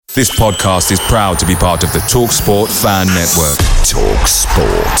This podcast is proud to be part of the TalkSport Fan Network.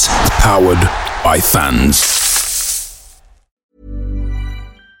 TalkSport. Powered by fans.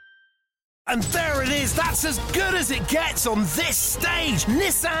 And there it is, that's as good as it gets on this stage.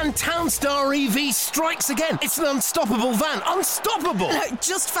 Nissan Townstar EV strikes again. It's an unstoppable van, unstoppable.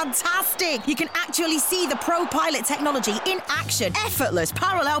 Just fantastic. You can actually see the ProPilot technology in action. Effortless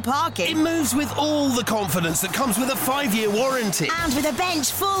parallel parking. It moves with all the confidence that comes with a 5-year warranty. And with a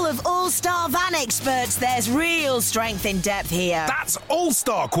bench full of all-star van experts, there's real strength in depth here. That's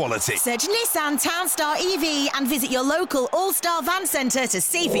all-star quality. Search Nissan Townstar EV and visit your local all-star van centre to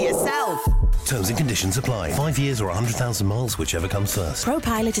see for yourself. Terms and conditions apply. 5 years or 100,000 miles, whichever comes first.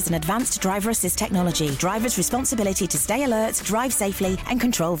 ProPilot is an advanced driver assist technology. Driver's responsibility to stay alert, drive safely, and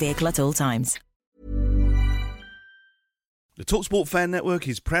control vehicle at all times. The TalkSport Fan Network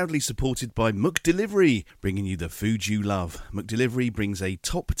is proudly supported by McDelivery, bringing you the food you love. McDelivery brings a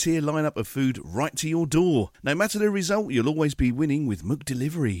top-tier lineup of food right to your door. No matter the result, you'll always be winning with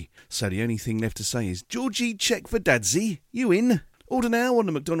McDelivery. So the only thing left to say is, Georgie, check for Dadsy. You in? Order now on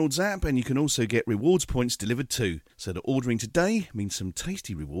the McDonald's app, and you can also get rewards points delivered too. So that ordering today means some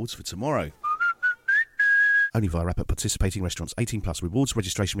tasty rewards for tomorrow. Only via app at participating restaurants. 18 plus. Rewards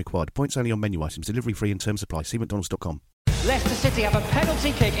registration required. Points only on menu items. Delivery free and terms apply. See mcdonalds.com. Leicester City have a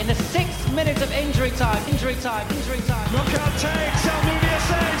penalty kick in the 6th minute of injury time. Knockout takes, Almunia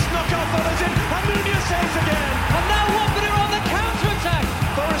saves, knockout follows in, Almunia saves again. And now Watford are on the counter-attack.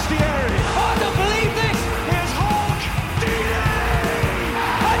 Forestieri. Oh, I don't believe this. Here's Hulk. Deeney.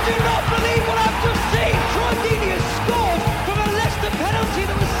 I do not believe what I've just seen. Troy Deeney has scored from a Leicester penalty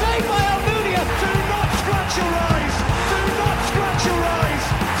that was saved by Almunia. Do not scratch your eyes. Do not scratch your eyes.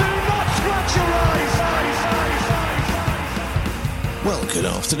 Do not scratch your eyes. Well, good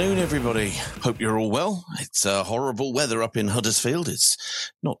afternoon, everybody. Hope you're all well. It's horrible weather up in Huddersfield.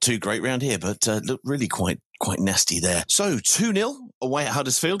 It's not too great round here, but look really quite nasty there. So 2-0 away at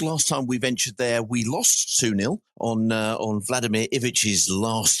Huddersfield. Last time we ventured there, we lost 2-0 on Vladimir Ivic's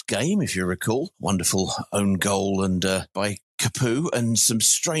last game, if you recall. Wonderful own goal and by Capoue and some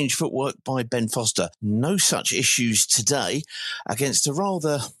strange footwork by Ben Foster. No such issues today against a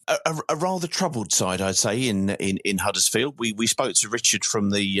rather troubled side, I'd say, in Huddersfield. We spoke to Richard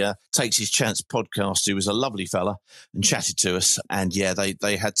from the Takes His Chance podcast, who was a lovely fella and chatted to us. And yeah,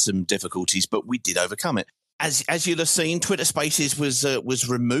 they had some difficulties, but we did overcome it. As you'll have seen, Twitter Spaces was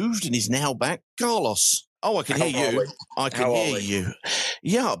removed and is now back. Carlos. Oh, I can hear you. I can hear you.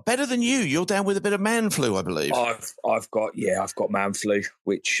 Yeah, better than you. You're down with a bit of man flu, I believe. I've got man flu,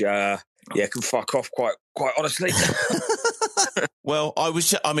 which can fuck off quite honestly. Well, I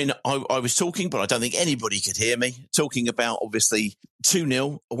was talking, but I don't think anybody could hear me. Talking about obviously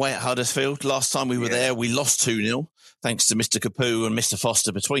 2-0 away at Huddersfield. Last time we were there, we lost 2-0. Thanks to Mr. Capoue and Mr.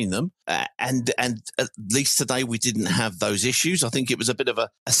 Foster between them. And at least today we didn't have those issues. I think it was a bit of a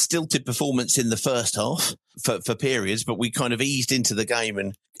stilted performance in the first half for periods, but we kind of eased into the game.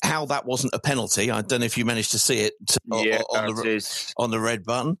 And how that wasn't a penalty, I don't know if you managed to see it on the red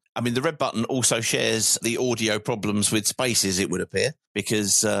button. I mean, the red button also shares the audio problems with Spaces, it would appear,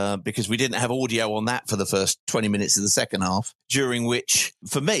 because we didn't have audio on that for the first 20 minutes of the second half, during which,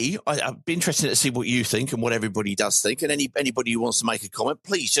 for me, I'd be interested to see what you think and what everybody does think. And anybody who wants to make a comment,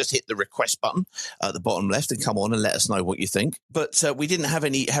 please just hit the request button at the bottom left and come on and let us know what you think. But we didn't have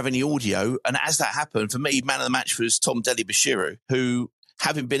any audio. And as that happened, for me, man of the match was Tom Dele-Bashiru, who,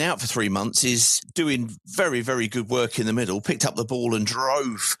 having been out for 3 months, is doing very, very good work in the middle, picked up the ball and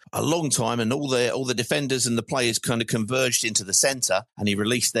drove a long time, and all the defenders and the players kind of converged into the centre, and he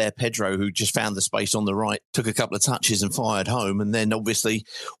released there Pedro, who just found the space on the right, took a couple of touches and fired home. And then obviously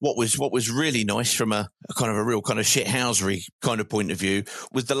what was really nice from a kind of a real kind of shithousery kind of point of view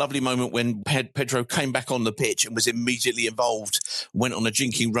was the lovely moment when Pedro came back on the pitch and was immediately involved, went on a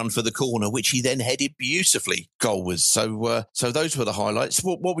jinking run for the corner, which he then headed beautifully goalwards. So those were the highlights.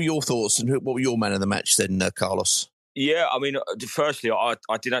 What were your thoughts and what were your man of the match then, Carlos? Yeah, I mean, firstly, I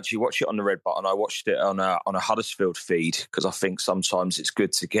didn't actually watch it on the red button. I watched it on a Huddersfield feed because I think sometimes it's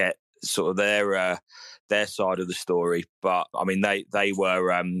good to get sort of their side of the story. But I mean, they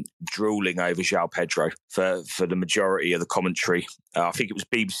were drooling over João Pedro for the majority of the commentary. I think it was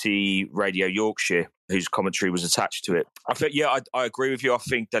BBC Radio Yorkshire whose commentary was attached to it. I think, I agree with you. I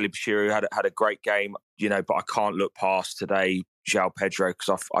think Dele-Bashiru had a great game, but I can't look past today João Pedro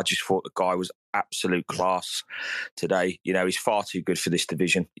because I just thought the guy was absolute class today. He's far too good for this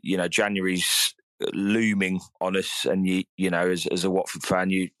division. January's looming on us, and as a Watford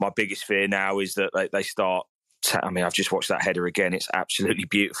fan, my biggest fear now is that they start. I've just watched that header again. It's absolutely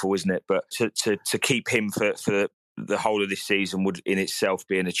beautiful, isn't it? But to keep him for the whole of this season would in itself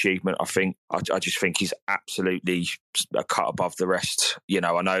be an achievement. I just think he's absolutely a cut above the rest. You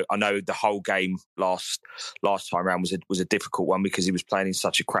know, I know the whole game last time around was a difficult one because he was playing in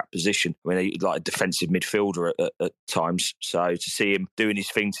such a crap position. I mean, like a defensive midfielder at times. So to see him doing his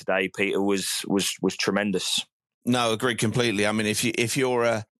thing today, Peter, was tremendous. No, agreed completely. I mean, if you're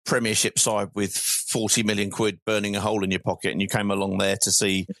a Premiership side with 40 million quid burning a hole in your pocket and you came along there to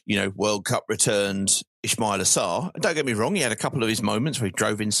see, you know, World Cup returned Ismail Assar, don't get me wrong, he had a couple of his moments where he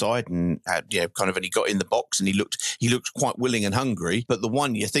drove inside and had, you know, kind of, and he got in the box and he looked quite willing and hungry. But the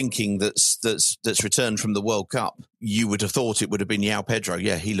one you're thinking that's returned from the World Cup, you would have thought it would have been João Pedro.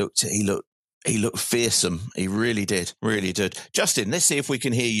 Yeah, he looked fearsome. He really did. Justin, let's see if we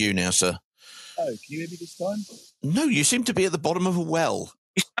can hear you now, sir. Oh, can you hear me this time? No, you seem to be at the bottom of a well.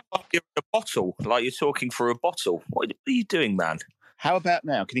 You sound like you're in a bottle, like you're talking through a bottle. What are you doing, man? How about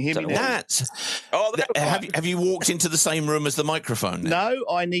now? Can you hear me now? Have you walked into the same room as the microphone now? No,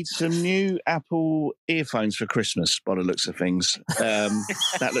 I need some new Apple earphones for Christmas, by the looks of things.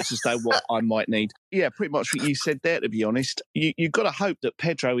 That looks as though what I might need. Yeah, pretty much what you said there, to be honest. You've got to hope that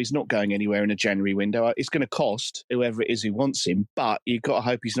Pedro is not going anywhere in a January window. It's going to cost whoever it is who wants him, but you've got to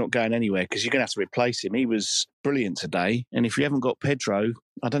hope he's not going anywhere because you're going to have to replace him. He was brilliant today, and if you haven't got Pedro,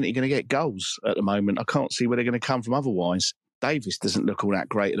 I don't think you're going to get goals at the moment. I can't see where they're going to come from otherwise. Davis doesn't look all that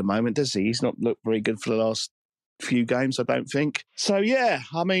great at the moment, does he? He's not looked very good for the last few games, I don't think. So, yeah,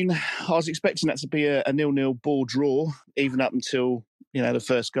 I mean, I was expecting that to be a 0-0 ball draw, even up until, you know, the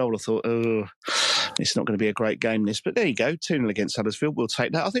first goal. I thought, it's not going to be a great game, this. But there you go, 2-0 against Huddersfield. We'll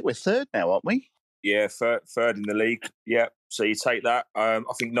take that. I think we're third now, aren't we? Yeah, third in the league. Yeah, so you take that. I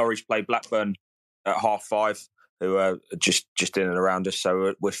think Norwich played Blackburn at 5:30, who are just in and around us.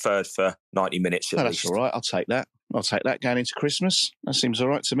 So we're third for 90 minutes at least. That's all right. I'll take that going into Christmas. That seems all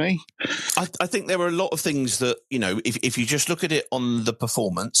right to me. I think there are a lot of things that, you know, if you just look at it on the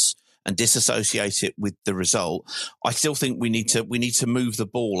performance and disassociate it with the result, I still think we need to move the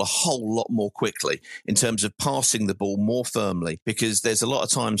ball a whole lot more quickly in terms of passing the ball more firmly, because there's a lot of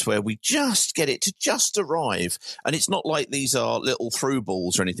times where we just get it to just arrive. And it's not like these are little through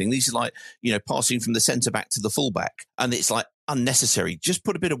balls or anything. These are like, you know, passing from the centre back to the full back. And it's like unnecessary. Just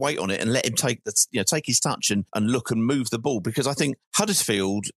put a bit of weight on it and let him take his touch and look and move the ball. Because I think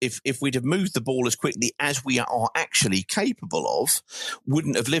Huddersfield, if we'd have moved the ball as quickly as we are actually capable of,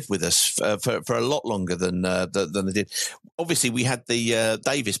 wouldn't have lived with us for a lot longer than they did. Obviously, we had the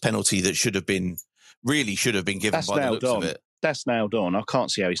Davis penalty that should have been given. That's by the looks of it. That's nailed on. I can't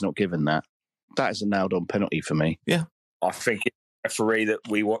see how he's not given that. That is a nailed on penalty for me. Yeah, I think it's the referee that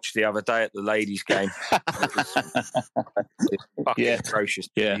we watched the other day at the ladies' game. Fucking atrocious.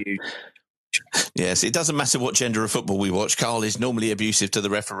 Yeah. Yes, it doesn't matter what gender of football we watch. Carl is normally abusive to the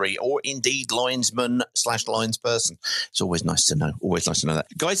referee or indeed linesman/linesperson. It's always nice to know. Always nice to know that.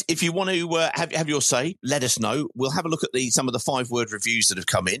 Guys, if you want to have your say, let us know. We'll have a look at some of the 5-word reviews that have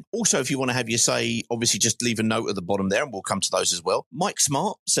come in. Also, if you want to have your say, obviously just leave a note at the bottom there and we'll come to those as well. Mike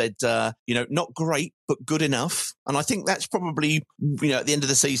Smart said, not great, but good enough. And I think that's probably, at the end of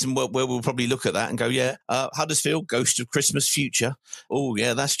the season where we'll probably look at that and go, Huddersfield, ghost of Christmas future. Oh,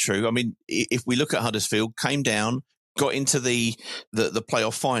 yeah, that's true. I mean, if we look at Huddersfield, came down, got into the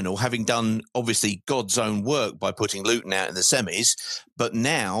playoff final, having done, obviously, God's own work by putting Luton out in the semis. But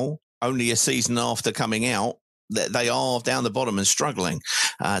now, only a season after coming out, they are down the bottom and struggling.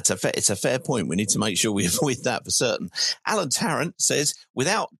 It's a fair point. We need to make sure we avoid that for certain. Alan Tarrant says,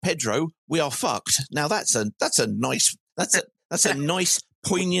 without Pedro, we are fucked. Now that's a nice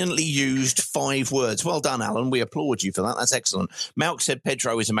poignantly used 5 words. Well done, Alan. We applaud you for that. That's excellent. Malk said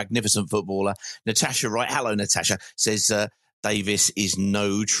Pedro is a magnificent footballer. Natasha Wright, hello Natasha, says Davis is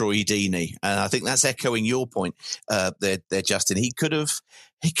no Troy Deeney. And I think that's echoing your point there, Justin. He could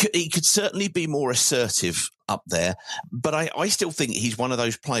certainly be more assertive up there, but I still think he's one of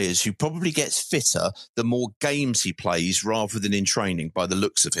those players who probably gets fitter the more games he plays rather than in training, by the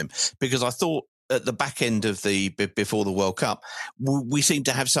looks of him. Because I thought at the back end of before the World Cup, we seemed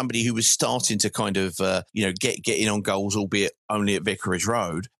to have somebody who was starting to kind of get in on goals, albeit only at Vicarage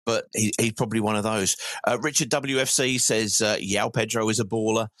Road. But he's probably one of those. Richard WFC says João Pedro is a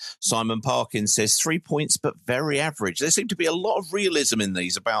baller. Simon Parkins says 3 points, but very average. There seemed to be a lot of realism in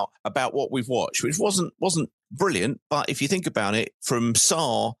these about what we've watched, which wasn't brilliant. But if you think about it, from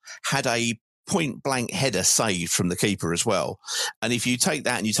Sarr had a point-blank header saved from the keeper as well. And if you take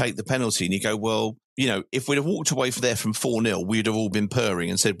that and you take the penalty and you go, well, if we'd have walked away from 4-0, we'd have all been purring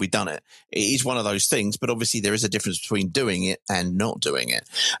and said we'd done it. It is one of those things, but obviously there is a difference between doing it and not doing it.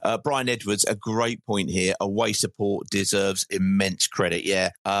 Brian Edwards, a great point here. Away support deserves immense credit.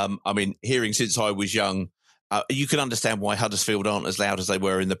 Yeah. Hearing since I was young you can understand why Huddersfield aren't as loud as they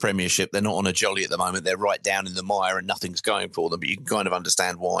were in the Premiership. They're not on a jolly at the moment. They're right down in the mire and nothing's going for them, but you can kind of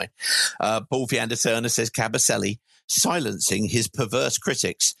understand why. Paul Fiander-Turner says Kabasele silencing his perverse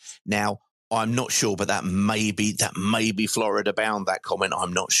critics. Now, I'm not sure, but that may be Florida bound, that comment.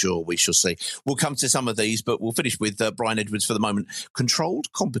 I'm not sure. We shall see. We'll come to some of these, but we'll finish with Brian Edwards for the moment.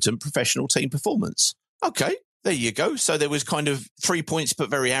 Controlled, competent, professional team performance. Okay, there you go. So there was kind of 3 points, but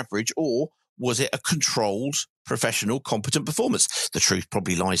very average, or was it a controlled, professional, competent performance? The truth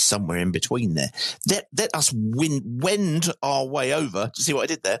probably lies somewhere in between there. Let us wend our way over. Do you see what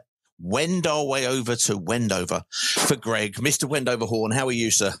I did there? Wend our way over to Wendover for Greg. Mr. Wendover Horn, how are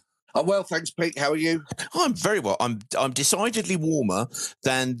you, sir? I'm well, thanks, Pete. How are you? I'm very well. I'm decidedly warmer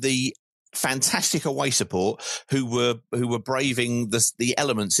than the fantastic away support who were braving the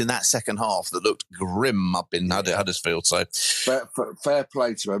elements in that second half that looked grim up in Huddersfield. So fair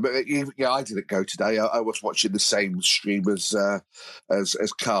play to him. But yeah, I didn't go today. I was watching the same stream as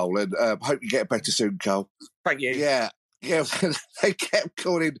Carl, and hope you get better soon, Carl. Thank you. Yeah, they kept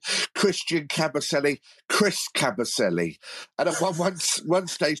calling Christian Kabasele Chris Kabasele, and at one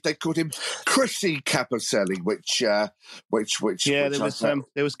stage they called him Chrissy Kabasele, which there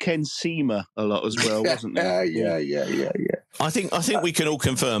was Ken Seamer a lot as well, wasn't there? Yeah. I think we can all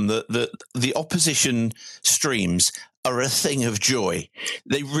confirm that the opposition streams are a thing of joy.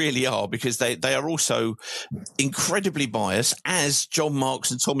 They really are, because they are also incredibly biased, as John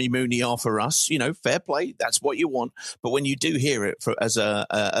Marks and Tommy Mooney are for us. You know, fair play, that's what you want. But when you do hear it as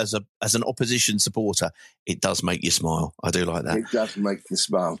an opposition supporter, it does make you smile. I do like that. It does make you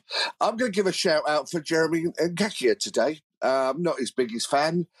smile. I'm going to give a shout out for Jeremy Ngakia today. I'm not his biggest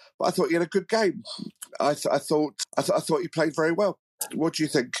fan, but I thought he had a good game. I thought he played very well. What do you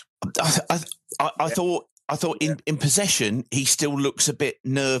think? I thought in possession, he still looks a bit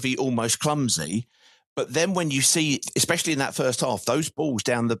nervy, almost clumsy. But then when you see, especially in that first half, those balls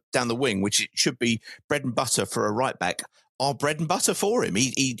down the wing, which it should be bread and butter for a right back, are bread and butter for him.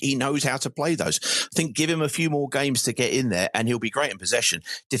 He knows how to play those. I think give him a few more games to get in there and he'll be great in possession.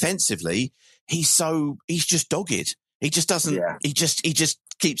 Defensively, he's just dogged. He just doesn't. Yeah. He just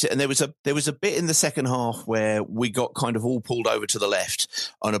keeps it. And there was a bit in the second half where we got kind of all pulled over to the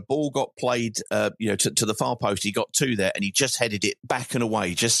left, and a ball got played, to the far post. He got two there, and he just headed it back and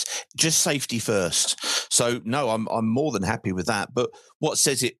away, just safety first. So no, I'm more than happy with that. But what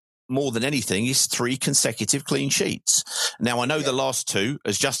says it more than anything is 3 consecutive clean sheets. Now, I know the last 2,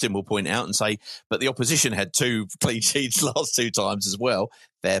 as Justin will point out and say, but the opposition had 2 clean sheets last 2 times as well.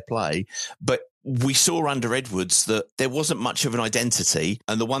 Fair play. But we saw under Edwards that there wasn't much of an identity.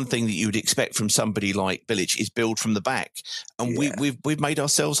 And the one thing that you would expect from somebody like Bilic is build from the back. And we've made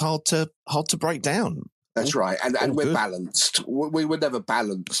ourselves hard to break down. That's right, and we're balanced. We were never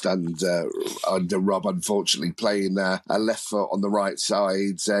balanced under Rob, unfortunately, playing a left foot on the right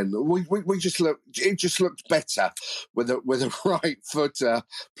sides, and we just looked. It just looked better with a right footer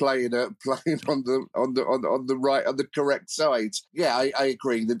playing on the right, on the correct side. Yeah, I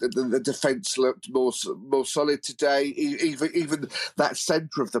agree. The defence looked more solid today. Even that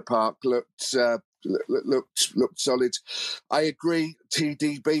centre of the park looked solid. I agree.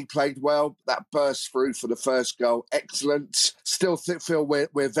 TDB played well. That burst through for the first goal, excellent. Still feel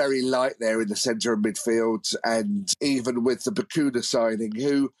we're very light there in the centre of midfield, and even with the Bacuna signing,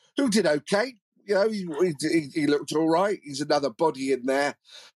 who did okay. You know, he looked all right. He's another body in there,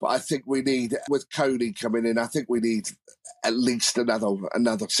 but I think we need, with Coney coming in, I think we need at least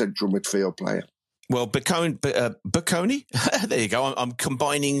another central midfield player. Well, Baconi, there you go. I'm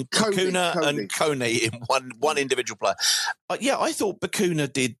combining Bacuna and Coney in one individual player. I thought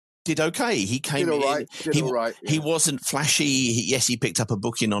Bacuna did okay. He came in. He wasn't flashy. He picked up a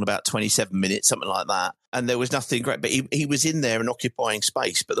booking on about 27 minutes, something like that. And there was nothing great, but he was in there and occupying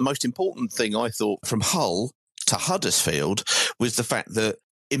space. But the most important thing I thought from Hull to Huddersfield was the fact that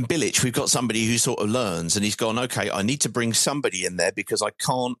in Bilic, we've got somebody who sort of learns, and he's gone, okay, I need to bring somebody in there because I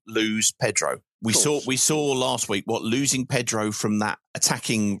can't lose Pedro. We saw last week what losing Pedro from that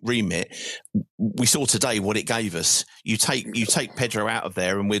attacking remit. We saw today what it gave us. You take Pedro out of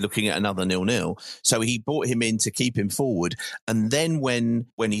there, and we're looking at another 0-0. So he brought him in to keep him forward, and then when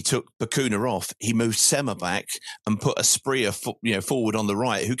he took Bacuna off, he moved Sema back and put Asprilla forward on the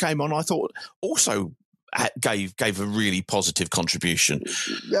right, who came on. I thought also gave a really positive contribution.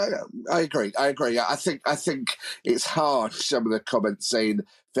 Yeah, I agree. I think it's hard, some of the comments saying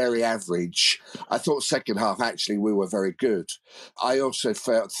very average. I thought second half, actually, we were very good. I also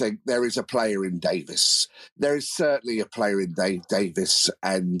think there is a player in Davis. There is certainly a player in Davis,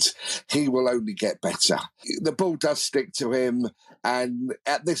 and he will only get better. The ball does stick to him, and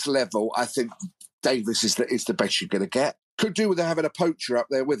at this level, I think Davis is the best you're going to get. Could do with having a poacher up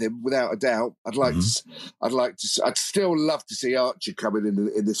there with him, without a doubt. I'd still love to see Archer coming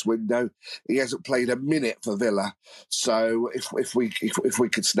in this window. He hasn't played a minute for Villa, so if we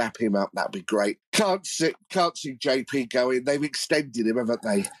could snap him up, that'd be great. Can't see JP going. They've extended him, haven't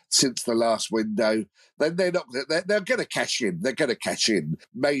they, since the last window? Then they're going to cash in. They're going to cash in.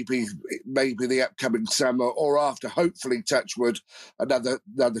 Maybe the upcoming summer or after. Hopefully, touch wood,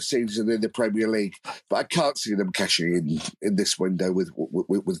 another season in the Premier League. But I can't see them cashing in this window with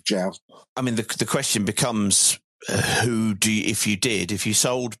João. I mean, the question becomes, if you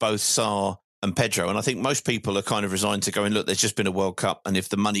sold both Sarr and Pedro, and I think most people are kind of resigned to going, look, there's just been a World Cup, and if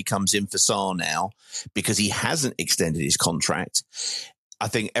the money comes in for Sarr now, because he hasn't extended his contract, I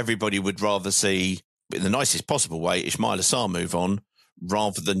think everybody would rather see, in the nicest possible way, Ismaila Sarr move on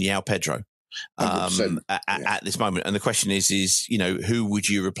rather than João Pedro. At this moment. And the question is, who would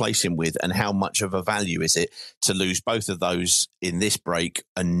you replace him with, and how much of a value is it to lose both of those in this break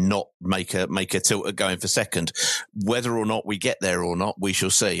and not make a tilt at going for second? Whether or not we get there or not, we shall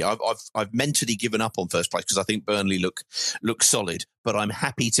see. I've mentally given up on first place because I think Burnley look solid, but I'm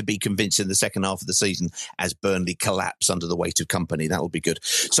happy to be convinced in the second half of the season as Burnley collapse under the weight of company. That will be good.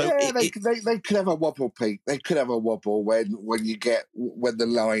 So yeah, they could have a wobble, Pete. They could have a wobble when you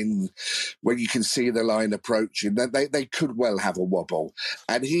can see the line approaching. They could well have a wobble,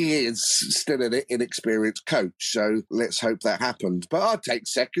 and he is still an inexperienced coach. So let's hope that happens. But I'd take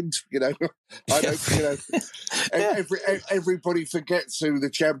second. Everybody forgets who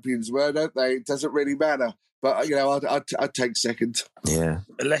the champions were, don't they? It doesn't really matter. But I'd take second. Yeah,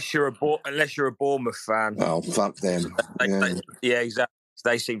 unless you're a Bournemouth fan. Oh, fuck them. Yeah, exactly.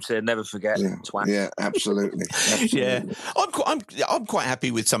 They seem to never forget. Yeah, absolutely. Yeah, I'm quite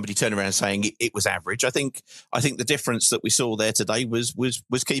happy with somebody turning around and saying it was average. I think the difference that we saw there today was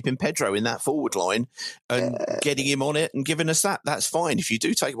keeping Pedro in that forward line and getting him on it and giving us that. That's fine. If you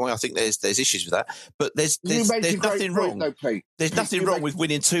do take away, I think there's issues with that. But there's nothing wrong. Though, Pete. There's nothing wrong with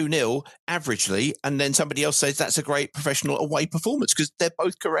winning 2-0 averagely, and then somebody else says that's a great professional away performance, because they're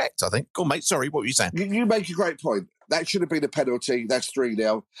both correct. I think. Go on, mate. Sorry, what were you saying? You make a great point. That should have been a penalty. That's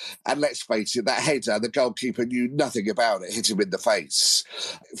 3-0. And let's face it, that header, the goalkeeper knew nothing about it, hit him in the face.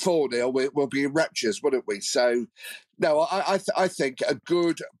 4-0, we'll be in raptures, wouldn't we? So, no, I think a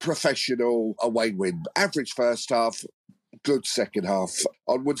good professional away win. Average first half, good second half.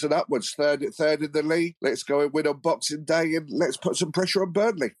 Onwards and upwards. Third in the league. Let's go and win on Boxing Day, and let's put some pressure on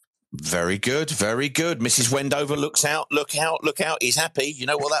Burnley. Very good, very good. Mrs. Wendover looks out, look out, look out. He's happy. You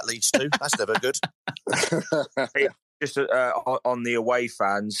know what that leads to. That's never good. Just on the away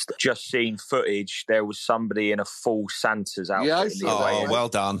fans, just seeing footage, there was somebody in a full Santa's outfit. Well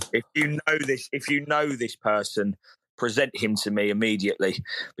done. If you know this person, present him to me immediately,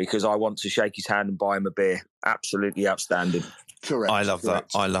 because I want to shake his hand and buy him a beer. Absolutely outstanding. Correct. I love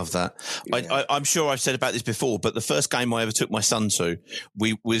that. Yeah. I'm sure I've said about this before, but the first game I ever took my son to,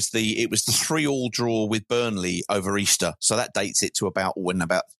 it was the 3-3 draw with Burnley over Easter. So that dates it to about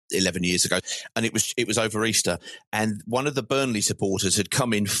 11 years ago, and it was over Easter. And one of the Burnley supporters had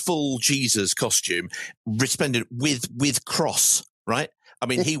come in full Jesus costume, resplendent with cross, right? I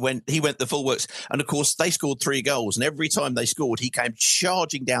mean, he went the full works. And, of course, they scored 3 goals. And every time they scored, he came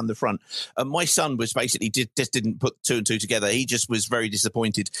charging down the front. And my son was basically just didn't put 2 and 2 together. He just was very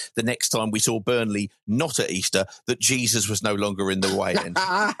disappointed the next time we saw Burnley not at Easter that Jesus was no longer in the way.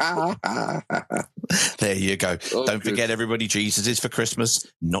 There you go. Don't forget, everybody, Jesus is for Christmas,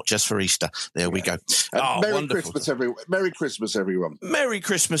 not just for Easter. There we go. Merry Christmas, everyone. Merry Christmas, everyone. Merry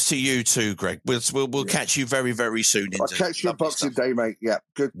Christmas to you too, Greg. We'll catch you very, very soon. I'll catch you on Boxing Day, mate. Yeah,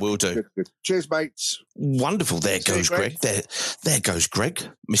 good. Will do. Good. Cheers, mates. Wonderful. There goes Greg. There goes Greg.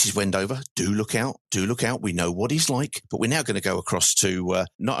 Mrs. Wendover, do look out. Do look out. We know what he's like. But we're now going to go across to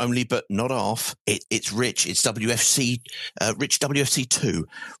not only but not half. It's Rich. It's WFC. Rich WFC 2.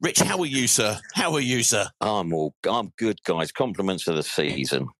 Rich, how are you, sir? I'm good, guys. Compliments of the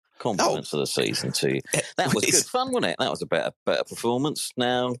season. Of the season to you. That was good fun, wasn't it? That was a better performance.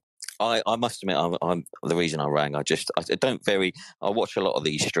 Now, I must admit, I'm the reason I rang. I watch a lot of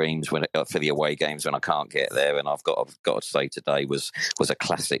these streams for the away games when I can't get there, and I've got to say today was a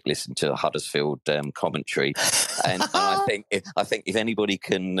classic. Listen to the Huddersfield commentary, and I think if anybody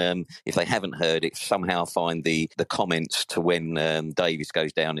can, if they haven't heard it, somehow find the comments to when Davies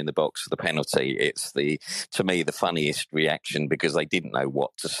goes down in the box for the penalty. It's to me the funniest reaction, because they didn't know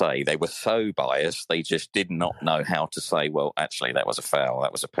what to say. They were so biased, they just did not know how to say, well, actually that was a foul,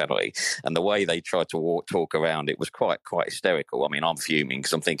 that was a penalty. penalty. And the way they tried to talk around it was quite hysterical. I mean, I'm fuming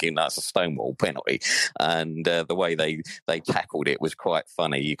because I'm thinking that's a Stonewall penalty. And the way they tackled it was quite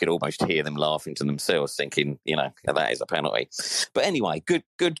funny. You could almost hear them laughing to themselves, thinking, that is a penalty. But anyway, good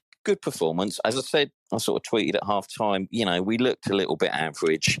performance. As I said, I sort of tweeted at half time, we looked a little bit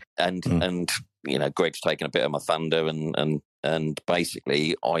average and Greg's taken a bit of my thunder and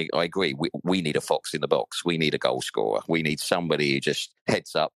basically I agree. We need a fox in the box. We need a goal scorer. We need somebody who just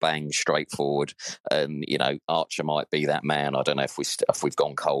heads up, bang, straight forward. And, Archer might be that man. I don't know if we've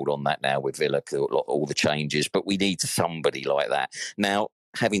gone cold on that now with Villa, all the changes, but we need somebody like that. Now,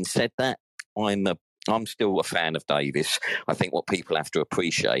 having said that, I'm still a fan of Davis. I think what people have to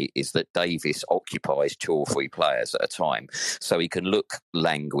appreciate is that Davis occupies 2 or 3 players at a time. So he can look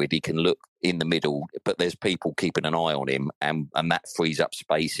languid, he can look in the middle, but there's people keeping an eye on him, and that frees up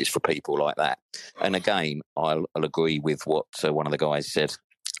spaces for people like that. And again, I'll agree with what one of the guys said.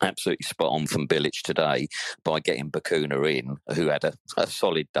 Absolutely spot on from Bilic today by getting Bacuna in, who had a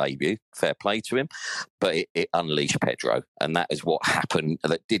solid debut. Fair play to him, but it unleashed Pedro, and that is what happened.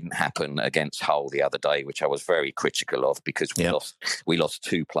 That didn't happen against Hull the other day, which I was very critical of because we lost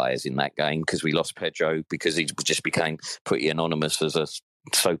 2 players in that game because we lost Pedro because he just became pretty anonymous as a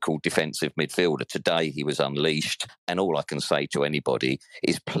so-called defensive midfielder. Today he was unleashed, and all I can say to anybody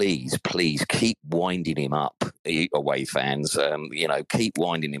is please keep winding him up, away fans. Keep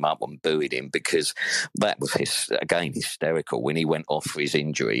winding him up and booing him, because that was hysterical when he went off for his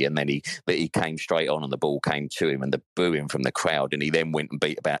injury, and then he came straight on and the ball came to him, and the booing from the crowd, and he then went and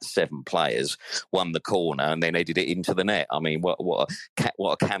beat about 7 players, won the corner, and then headed it into the net. I mean, what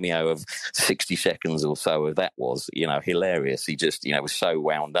a cameo of 60 seconds or so of that was. Hilarious. He just was so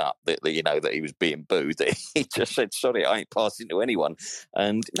wound up that he was being booed that he just said, sorry, I ain't passing to anyone.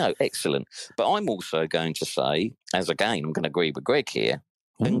 And no, excellent. But I'm also going to say, I'm going to agree with Greg here,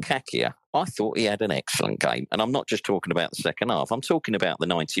 Nketiah, I thought he had an excellent game. And I'm not just talking about the second half. I'm talking about the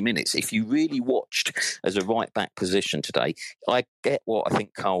 90 minutes. If you really watched as a right-back position today, I get what I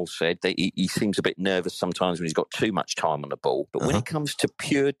think Carl said, that he seems a bit nervous sometimes when he's got too much time on the ball. But when it comes to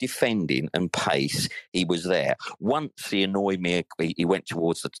pure defending and pace, he was there. Once he annoyed me. He went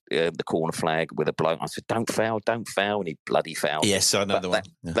towards the corner flag with a bloke. I said, don't foul, and he bloody fouled. Yes, I know the one.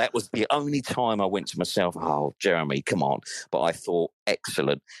 Yeah. That was the only time I went to myself, oh, Jeremy, come on. But I thought,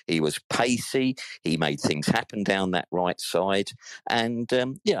 excellent. He was pacey. He made things happen down that right side. And,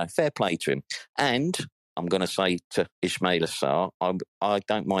 fair play to him. And I'm going to say to Ismaila Sarr, I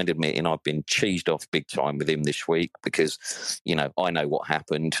don't mind admitting I've been cheesed off big time with him this week because, I know what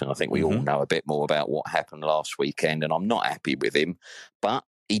happened. And I think we all know a bit more about what happened last weekend. And I'm not happy with him. But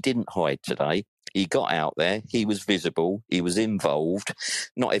he didn't hide today. He got out there. He was visible. He was involved.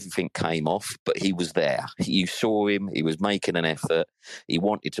 Not everything came off, but he was there. You saw him. He was making an effort. He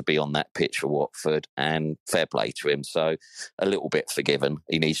wanted to be on that pitch for Watford, and fair play to him. So a little bit forgiven.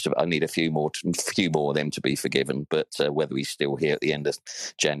 I need a few more of them to be forgiven. But whether he's still here at the end of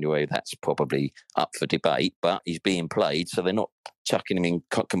January, that's probably up for debate. But he's being played, so they're not chucking him in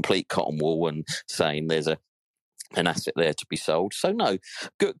complete cotton wool and saying there's an asset there to be sold. So no,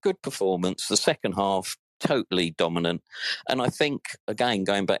 good performance. The second half, totally dominant. And I think, again,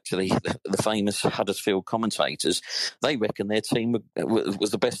 going back to the famous Huddersfield commentators, they reckon their team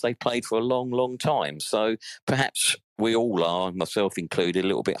was the best they played for a long, long time. So perhaps we all are, myself included, a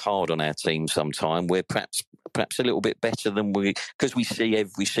little bit hard on our team sometime. We're perhaps a little bit better than because we see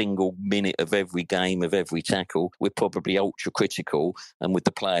every single minute of every game, of every tackle. We're probably ultra critical, and with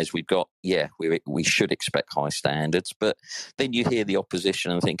the players we've got, we should expect high standards. But then you hear the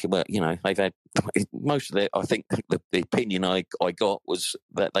opposition and thinking, well, they've had most of their. I think the opinion I got was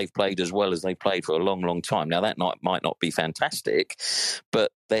that they've played as well as they played for a long, long time. Now that might not be fantastic,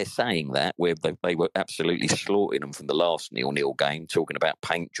 but they're saying that where they were absolutely slaughtering them from the last 0-0 game, talking about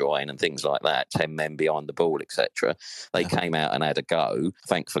paint drying and things like that, 10 men behind the ball, etc. They came out and had a go.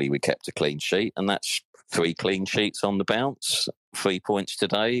 Thankfully, we kept a clean sheet, and that's 3 clean sheets on the bounce. 3 points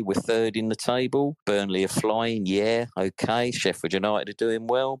today. We're third in the table. Burnley are flying. Yeah, okay. Sheffield United are doing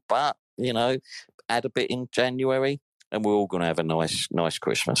well, but add a bit in January, and we're all going to have a nice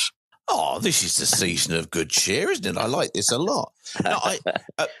Christmas. Oh, this is the season of good cheer, isn't it? I like this a lot. No,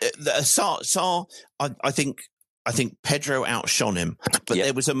 Sarr, I think Pedro outshone him, but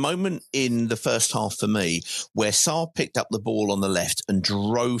there was a moment in the first half for me where Sarr picked up the ball on the left and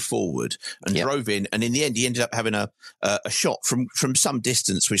drove forward and drove in, and in the end he ended up having a shot from some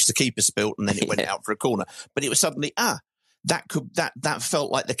distance, which the keeper spilt, and then it went out for a corner. But it was suddenly that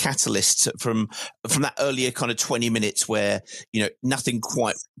felt like the catalyst from that earlier kind of 20 minutes where nothing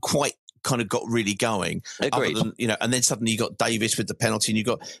quite kind of got really going. Agreed. Other than, and then suddenly you got Davis with the penalty,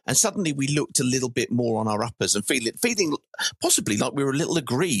 and suddenly we looked a little bit more on our uppers and feeling possibly like we were a little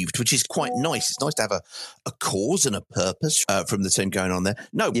aggrieved, which is quite nice. It's nice to have a cause and a purpose from the team going on there.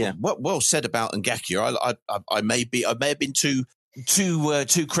 No, well said about Ngakia. I may have been too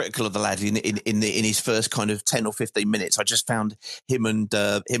critical of the lad in his first kind of 10 or 15 minutes. I just found him and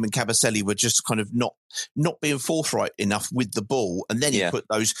Kabasele were just kind of not being forthright enough with the ball, and then he put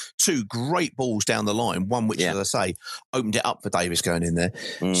those two great balls down the line, one which, as I say, opened it up for Davis going in there.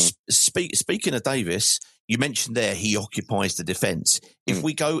 Speaking of Davis, you mentioned there he occupies the defence. If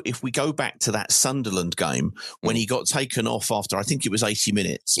we go back to that Sunderland game when he got taken off after, I think it was 80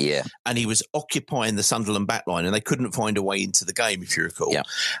 minutes, and he was occupying the Sunderland backline and they couldn't find a way into the game, if you recall.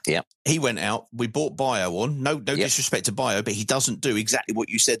 He went out. We brought Bio on. No disrespect to Bio, but he doesn't do exactly what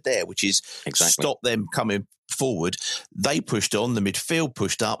you said there, which is stop them coming forward. They pushed on, the midfield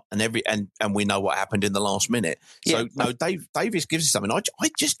pushed up, and we know what happened in the last minute. So Davis gives us something. I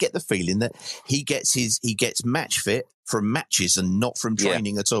just get the feeling that he gets match fit from matches and not from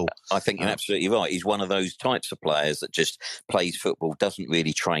training at all. I think you're absolutely right. He's one of those types of players that just plays football, doesn't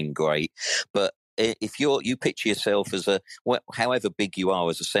really train great, but if you picture yourself as however big you are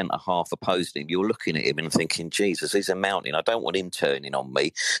as a centre half opposed to him, you're looking at him and thinking, Jesus, he's a mountain. I don't want him turning on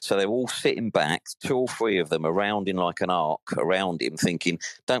me. So they're all sitting back, 2 or 3 of them around in like an arc around him, thinking,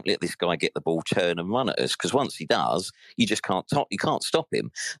 don't let this guy get the ball, turn and run at us, because once he does, you just can't stop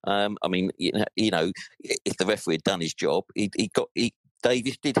him. I mean, if the referee had done his job,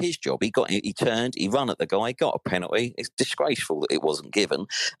 Davis did his job. He turned, he ran at the guy, got a penalty. It's disgraceful that it wasn't given.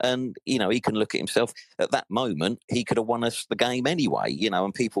 And, he can look at himself. At that moment, he could have won us the game anyway,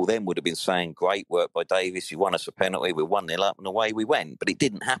 and people then would have been saying, great work by Davis, he won us a penalty, we're 1-0 up and away we went. But it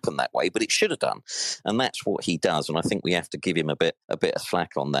didn't happen that way, but it should have done. And that's what he does. And I think we have to give him a bit of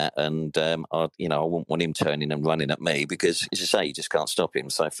slack on that. And, I wouldn't want him turning and running at me because, as you say, you just can't stop him.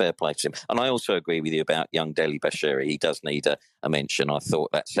 So fair play to him. And I also agree with you about young Dele Bashiri. He does need a mention. I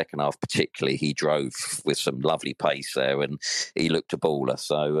thought that second half particularly, he drove with some lovely pace there and he looked a baller.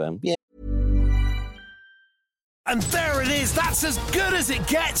 So, And there it is, that's as good as it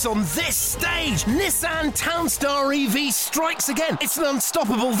gets on this stage. Nissan Townstar EV strikes again. It's an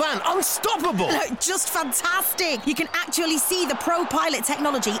unstoppable van, unstoppable. Just fantastic. You can actually see the ProPilot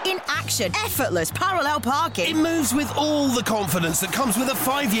technology in action. Effortless parallel parking. It moves with all the confidence that comes with a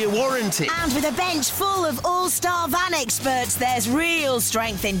 5-year warranty. And with a bench full of all-star van experts, there's real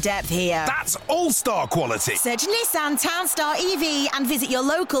strength in depth here. That's all-star quality. Search Nissan Townstar EV and visit your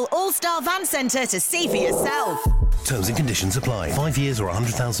local all-star van centre to see for yourself. Terms and conditions apply. 5 years or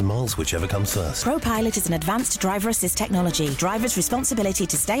 100,000 miles, whichever comes first. ProPilot is an advanced driver assist technology. Driver's responsibility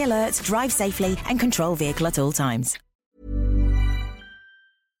to stay alert, drive safely and control vehicle at all times.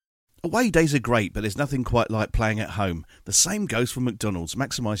 Away days are great, but there's nothing quite like playing at home. The same goes for McDonald's.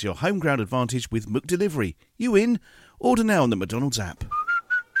 Maximise your home ground advantage with McDelivery. You in? Order now on the McDonald's app.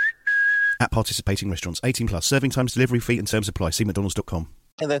 At participating restaurants, 18 plus. Serving times, delivery fee and terms apply. See mcdonalds.com.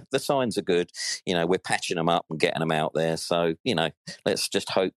 The signs are good. We're patching them up and getting them out there. So, let's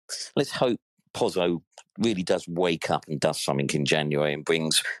hope Pozzo really does wake up and does something in January and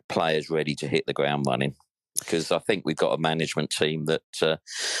brings players ready to hit the ground running. Because I think we've got a management team that they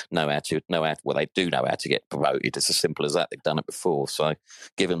do know how to get promoted. It's as simple as that. They've done it before. So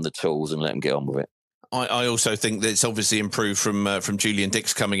give them the tools and let them get on with it. I also think that it's obviously improved from Julian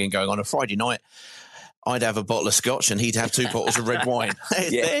Dix coming in, going on a Friday night. I'd have a bottle of scotch and he'd have 2 bottles of red wine.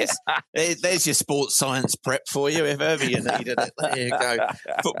 There's your sports science prep for you, if ever you needed it. There you go.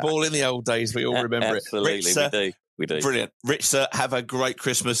 Football in the old days, we all remember Absolutely, it. Absolutely, we do. Brilliant. Rich, sir, have a great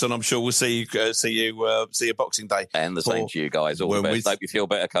Christmas and I'm sure we'll see you Boxing Day. And the same to you guys. All the best. Hope you feel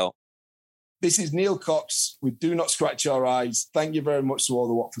better, Carl. This is Neil Cox with Do Not Scratch Your Eyes. Thank you very much to all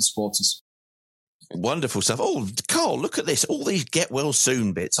the Watford supporters. Wonderful stuff. Oh, Carl, look at this. All these get well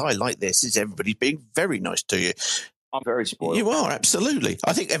soon bits. I like this. Is everybody being very nice to you? I'm very spoiled. You are, absolutely.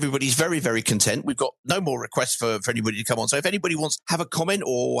 I think everybody's very, very content. We've got no more requests for anybody to come on. So if anybody wants to have a comment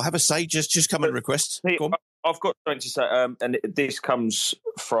or have a say, just come and request. I've got something to say, and this comes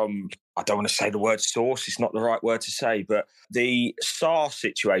from, I don't want to say the word source, it's not the right word to say, but the Sarr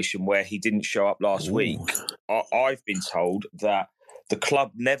situation where he didn't show up last week, I've been told that the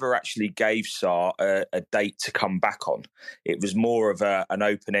club never actually gave Sarr a date to come back on. It was more of an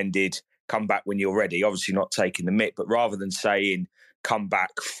open-ended come back when you're ready, obviously not taking the mick, but rather than saying come back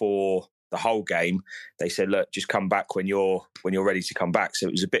for the whole game, they said, look, just come back when you're ready to come back. So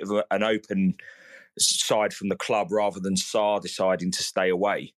it was a bit of an open side from the club rather than Sarr deciding to stay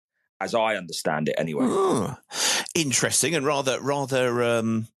away, as I understand it anyway. interesting and rather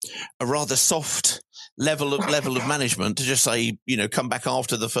a rather soft level of management to just say, come back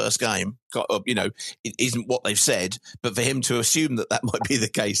after the first game. It isn't what they've said, but for him to assume that might be the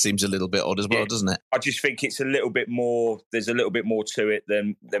case seems a little bit odd as well, doesn't it? I just think it's a little bit more. There's a little bit more to it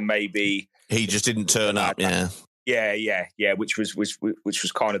than maybe he just didn't turn up. Yeah. Which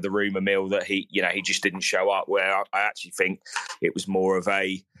was kind of the rumor mill that he just didn't show up. Where I actually think it was more of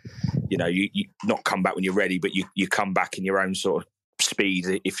a, you not come back when you're ready, but you come back in your own sort of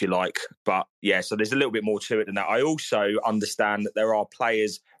speed, if you like. But yeah, so there's a little bit more to it than that. I also understand that there are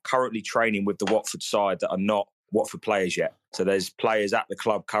players currently training with the Watford side that are not Watford players yet. So there's players at the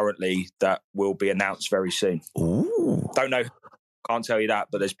club currently that will be announced very soon. Ooh. Don't know, can't tell you that,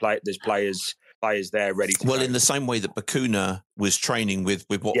 but there's players there ready to go. In the same way that Bacuna was training with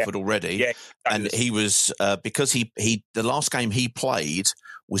Watford already, and he was because he the last game he played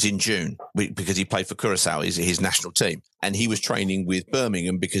was in June because he played for Curaçao, his national team, and he was training with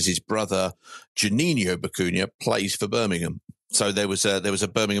Birmingham because his brother Juninho Bacuna plays for Birmingham. So there was a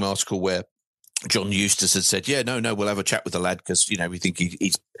Birmingham article where John Eustace had said, we'll have a chat with the lad because, we think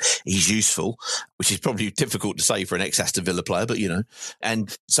he's useful, which is probably difficult to say for an ex-Aston Villa player, but,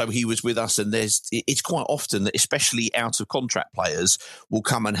 and so he was with us. And it's quite often that especially out of contract players will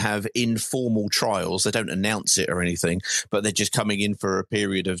come and have informal trials. They don't announce it or anything, but they're just coming in for a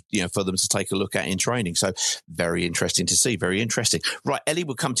period of, for them to take a look at in training. So very interesting to see. Very interesting. Right. Ellie,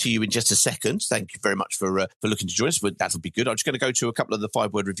 we'll come to you in just a second. Thank you very much for looking to join us. That'll be good. I'm just going to go to a couple of the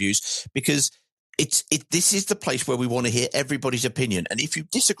 5-word reviews because this is the place where we want to hear everybody's opinion. And if you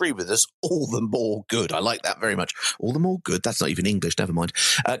disagree with us, all the more good. I like that very much. All the more good. That's not even English. Never mind.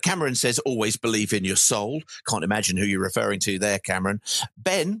 Cameron says, always believe in your soul. Can't imagine who you're referring to there, Cameron.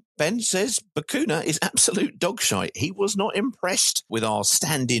 Ben says Bacuna is absolute dog shite. He was not impressed with our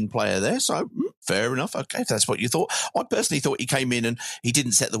stand-in player there. So fair enough. Okay, if that's what you thought. I personally thought he came in and he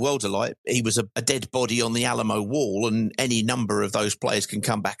didn't set the world alight. He was a dead body on the Alamo wall, and any number of those players can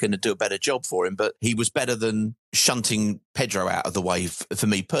come back and do a better job for him. But he was better than shunting Pedro out of the way for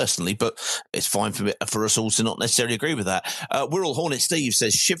me personally, but it's fine for us all to not necessarily agree with that. Wirral Hornet Steve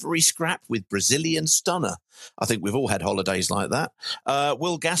says shivery scrap with Brazilian stunner. I think we've all had holidays like that.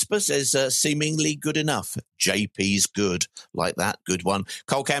 Will Gasper says seemingly good enough. JP's good. Like that. Good one.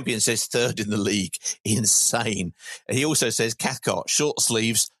 Cole Campion says third in the league. Insane. He also says Cathcart, short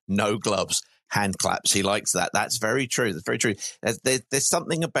sleeves, no gloves, hand claps. He likes that. That's very true. That's very true. There's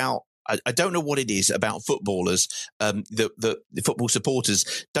something about, I don't know what it is about footballers. The football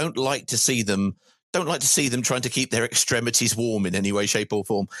supporters don't like to see them trying to keep their extremities warm in any way, shape or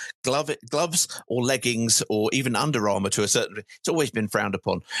form. Gloves or leggings or even Under Armour to a certain degree, it's always been frowned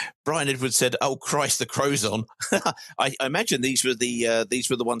upon. Brian Edwards said, "Oh Christ, the crow's on." I imagine these were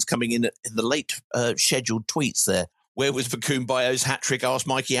the ones coming in the late scheduled tweets there. Where was Vacumbayo's hat-trick, asked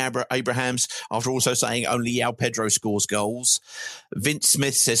Mikey Abrahams, after also saying only João Pedro scores goals. Vince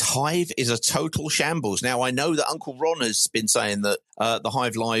Smith says Hive is a total shambles. Now, I know that Uncle Ron has been saying that the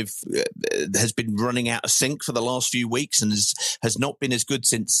Hive Live has been running out of sync for the last few weeks and has not been as good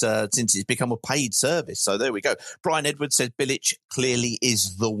since it's become a paid service. So there we go. Brian Edwards says Bilic clearly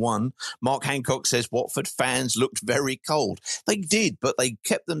is the one. Mark Hancock says Watford fans looked very cold. They did, but they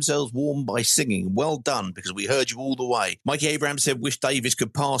kept themselves warm by singing. Well done, because we heard you all the way. Mikey Abraham said, wish Davis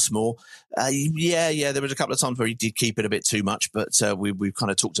could pass more. Yeah, there was a couple of times where he did keep it a bit too much, but we've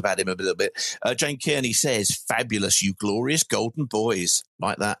kind of talked about him a little bit. Jane Kearney says, fabulous, you glorious golden boys.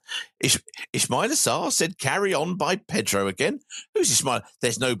 Like that. Ismail Assar said, carry on by Pedro again. Who's Ismail?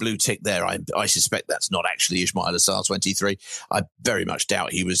 There's no blue tick there. I suspect that's not actually Ismail Assar 23. I very much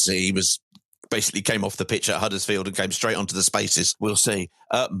doubt he was basically came off the pitch at Huddersfield and came straight onto the spaces. We'll see.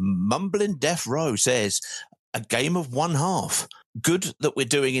 Mumbling Death Row says, a game of one half. Good that we're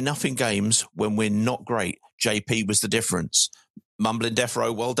doing enough in games when we're not great. JP was the difference. Mumbling Death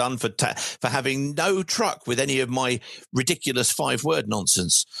Row, well done for having no truck with any of my ridiculous 5-word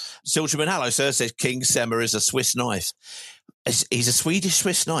nonsense. Silgerman Hallow, sir, says King Semmer is a Swiss knife. He's a Swedish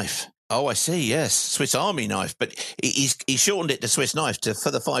Swiss knife. Oh, I see, yes. Swiss Army knife. But he shortened it to Swiss knife for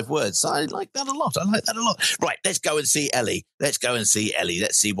the 5 words. I like that a lot. Right, let's go and see Ellie.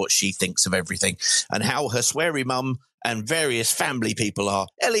 Let's see what she thinks of everything and how her sweary mum and various family people are.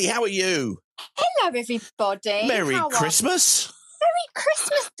 Ellie, how are you? Hello, everybody. Merry Christmas. Merry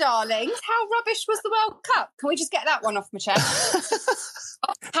Christmas, darlings. How rubbish was the World Cup? Can we just get that one off my chest?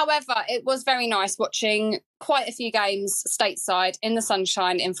 However, it was very nice watching quite a few games stateside in the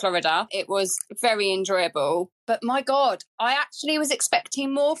sunshine in Florida. It was very enjoyable. But my God, I actually was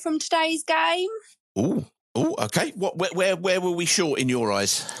expecting more from today's game. Ooh, okay. Where were we short in your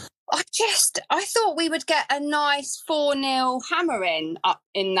eyes? I thought we would get a nice 4-0 hammering up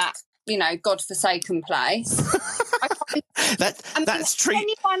in that, godforsaken place. That's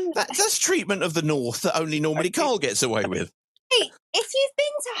treatment of the North that only normally Carl gets away with. If you've been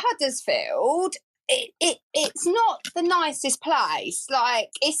to Huddersfield, it's not the nicest place. Like,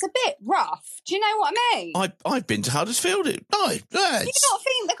 it's a bit rough. Do you know what I mean? I've been to Huddersfield. Do you not think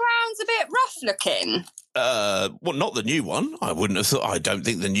the ground's a bit rough looking? Well, not the new one. I wouldn't have thought. I don't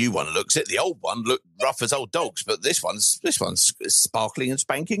think the new one looks it. The old one looked rough as old dogs, but this one's sparkling and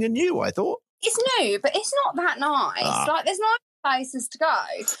spanking and new. I thought it's new, but it's not that nice. Like, there's nice places to go,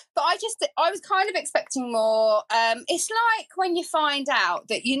 but I was kind of expecting more. It's like when you find out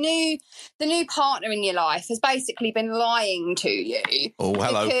that the new partner in your life has basically been lying to you. Oh,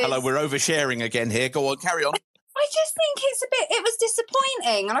 hello, we're oversharing again here. Go on, carry on. I just think it was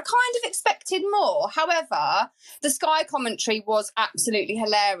disappointing, and I kind of expected more. However, the Sky commentary was absolutely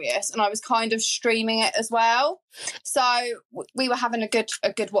hilarious, and I was kind of streaming it as well. So we were having a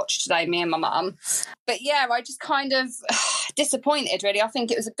good watch today, me and my mum. But yeah, I just kind of disappointed, really. I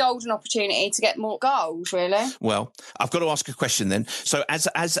think it was a golden opportunity to get more goals, really. Well, I've got to ask a question then. So as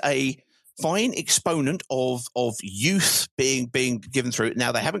a fine exponent of youth being given through.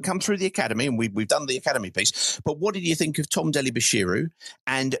 Now, they haven't come through the academy, and we've done the academy piece, but what did you think of Tom Dele-Bashiru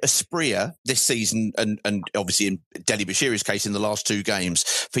and Asprilla this season, and obviously in Dele-Bashiru's case in the last 2 games,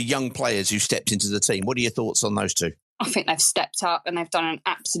 for young players who stepped into the team? What are your thoughts on those two? I think they've stepped up and they've done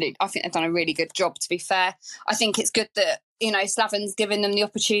a really good job, to be fair. I think it's good that, Slaven's given them the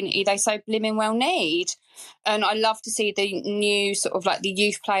opportunity they so blimmin' well need. And I love to see the new sort of like the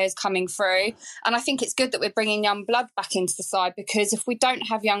youth players coming through. And I think it's good that we're bringing young blood back into the side, because if we don't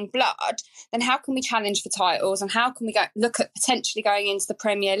have young blood, then how can we challenge for titles, and how can we look at potentially going into the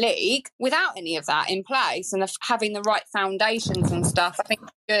Premier League without any of that in place and having the right foundations and stuff? I think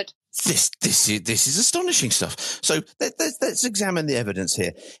it's good. This is astonishing stuff. So let's examine the evidence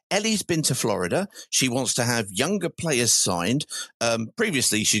here. Ellie's been to Florida. She wants to have younger players signed.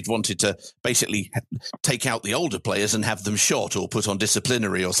 Previously, she'd wanted to basically take out the older players and have them shot or put on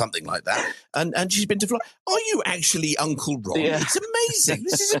disciplinary or something like that. And she's been to Florida. Are you actually Uncle Ron? Yeah. It's amazing.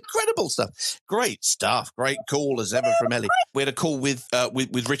 This is incredible stuff. Great stuff. Great call as ever from Ellie. We had a call with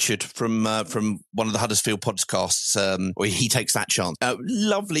Richard from one of the Huddersfield podcasts where he takes that chance.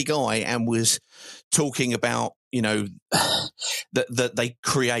 Lovely guy, and was talking about, that they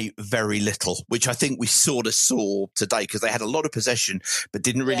create very little, which I think we sort of saw today, because they had a lot of possession but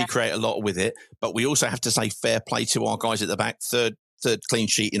didn't really create a lot with it. But we also have to say fair play to our guys at the back. Third clean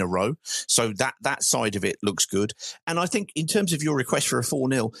sheet in a row. So that side of it looks good. And I think in terms of your request for a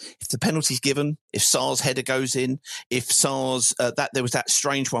 4-0, if the penalty's given, if Sarr's header goes in, if Sarr's there was that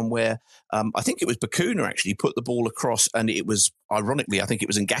strange one where I think it was Bakuna actually put the ball across, and it was, ironically, I think it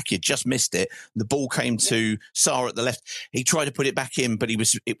was Ngakia just missed it. The ball came to Sarr at the left. He tried to put it back in, but it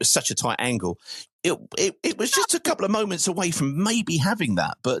was such a tight angle. It was just a couple of moments away from maybe having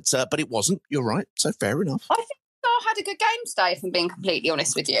that, but it wasn't. You're right. So fair enough. I think Sarr had a good game today, if I'm being completely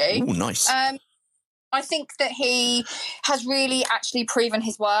honest with you. Oh, nice. I think that he has really actually proven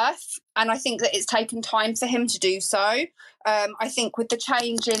his worth, and I think that it's taken time for him to do so. I think with the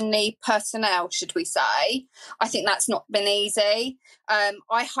change in the personnel, should we say, I think that's not been easy.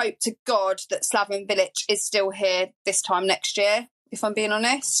 I hope to God that Slaven Bilic is still here this time next year, if I'm being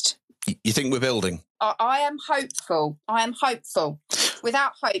honest. You think we're building? I am hopeful.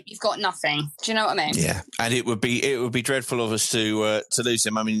 Without hope, you've got nothing. Do you know what I mean? Yeah, and it would be dreadful of us to lose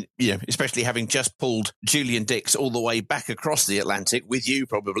him. I mean, especially having just pulled Julian Dix all the way back across the Atlantic with you,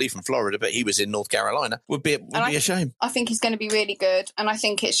 probably from Florida, but he was in North Carolina. Would be a shame. I think he's going to be really good, and I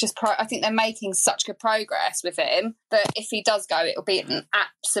think it's just. I think they're making such good progress with him that if he does go, it'll be an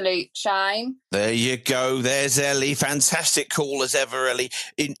absolute shame. There you go. There's Ellie. Fantastic call as ever, Ellie.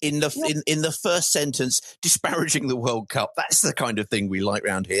 In the first sentence, disparaging the World Cup. That's the kind of thing we like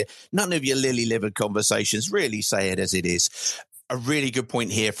round here. None of your lily-livered conversations. Really say it as it is. A really good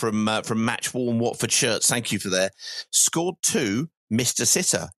point here from Match Worn Watford shirts. Thank you for that. Scored 2, Mr.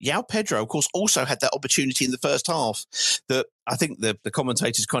 Sitter. João Pedro, of course, also had that opportunity in the first half that I think the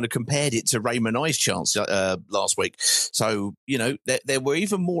commentators kind of compared it to Raymond I's chance last week. So, there were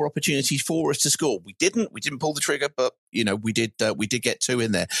even more opportunities for us to score. We didn't pull the trigger, but, we did get 2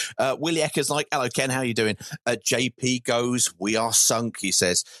 in there. Willie Ecker's like, hello, Ken, how are you doing? JP goes, we are sunk, he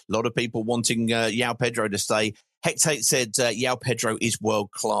says. A lot of people wanting João Pedro to stay. Hectate said, João Pedro is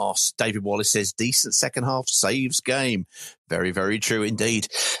world class. David Wallace says, decent second half, saves game. Very, very true indeed.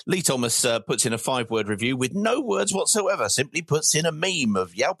 Lee Thomas puts in a 5-word review with no words whatsoever, simply puts in a meme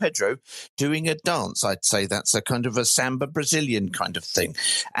of João Pedro doing a dance. I'd say that's a kind of a samba Brazilian kind of thing.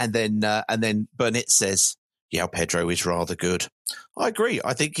 And then Burnett says, João Pedro is rather good. I agree.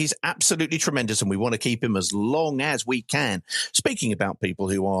 I think he's absolutely tremendous and we want to keep him as long as we can. Speaking about people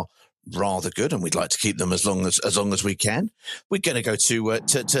who are rather good and we'd like to keep them as long as we can, we're going to go to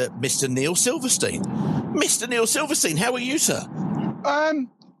Mr. Neil Silverstein. Mr. Neil Silverstein, how are you, sir?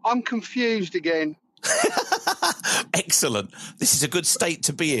 I'm confused again. Excellent. This is a good state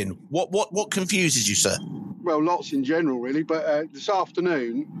to be in. What confuses you, sir? Well, lots in general, really. But this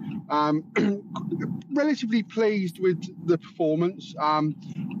afternoon, relatively pleased with the performance.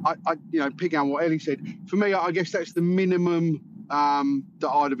 Picking on what Ellie said, for me, I guess that's the minimum that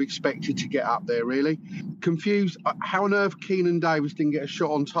I'd have expected to get up there, really. Confused how on earth Keenan Davis didn't get a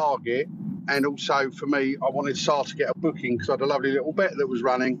shot on target. And also, for me, I wanted Sarr to get a booking because I had a lovely little bet that was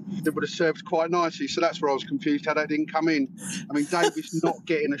running that would have served quite nicely. So that's where I was confused how that didn't come in. I mean, Davis not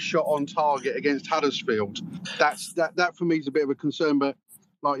getting a shot on target against Huddersfield, that for me is a bit of a concern. But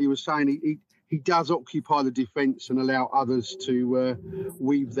like you were saying, he does occupy the defence and allow others to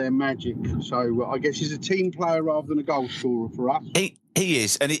weave their magic. So I guess he's a team player rather than a goal scorer for us. He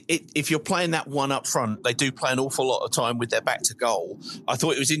is. And if you're playing that one up front, they do play an awful lot of time with their back to goal. I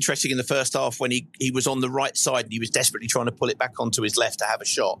thought it was interesting in the first half when he was on the right side and he was desperately trying to pull it back onto his left to have a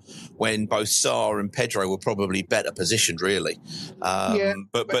shot when both Sarr and Pedro were probably better positioned, really.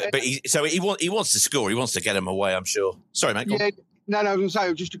 But he wants to score. He wants to get him away, I'm sure. Sorry, mate. Yeah. No, I was going to say,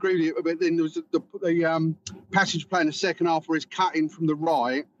 I just agree with you. But then there was the passage play in the second half where he's cutting from the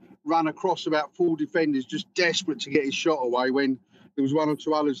right, run across about 4 defenders, just desperate to get his shot away when there was 1 or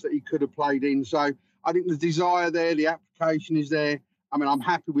 2 others that he could have played in. So I think the desire there, the application is there. I mean, I'm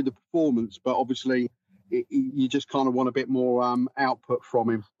happy with the performance, but obviously you just kind of want a bit more output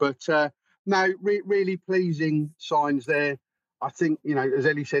from him. But really pleasing signs there. I think, as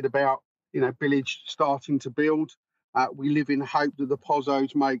Ellie said about, Village starting to build. We live in hope that the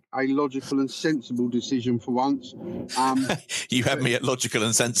Pozzos make a logical and sensible decision for once. You had me at logical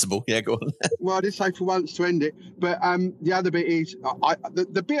and sensible. Yeah, go on. Well, I did say for once to end it. But the other bit is,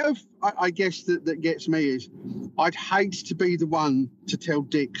 the bit of, I guess, that gets me is I'd hate to be the one to tell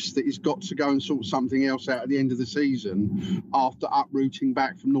Dix that he's got to go and sort something else out at the end of the season after uprooting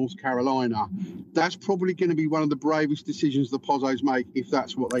back from North Carolina. That's probably going to be one of the bravest decisions the Pozzos make if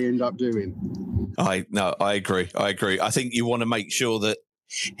that's what they end up doing. I agree. I think you want to make sure that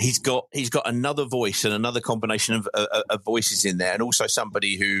he's got another voice and another combination of voices in there, and also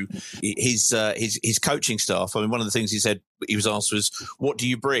somebody who his coaching staff. I mean, one of the things he said he was asked was, "What do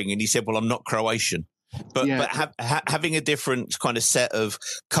you bring?" And he said, "Well, I'm not Croatian." But having a different kind of set of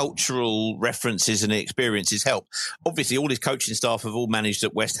cultural references and experiences help. Obviously, all his coaching staff have all managed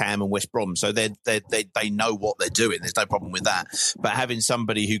at West Ham and West Brom, so they know what they're doing. There's no problem with that. But having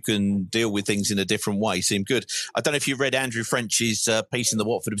somebody who can deal with things in a different way seemed good. I don't know if you read Andrew French's piece in the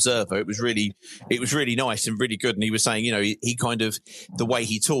Watford Observer. It was really nice and really good. And he was saying, he kind of, the way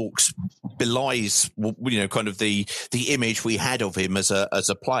he talks belies, kind of the image we had of him as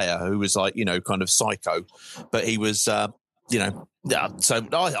a player who was like, kind of psycho. But he was, so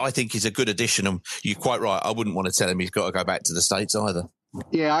I think he's a good addition. And you're quite right. I wouldn't want to tell him he's got to go back to the States either.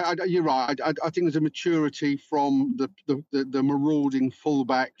 Yeah, you're right. I think there's a maturity from the marauding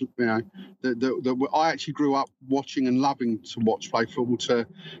fullback. I actually grew up watching and loving to watch play football to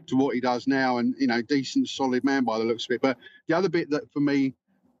what he does now, and decent, solid man by the looks of it. But the other bit that for me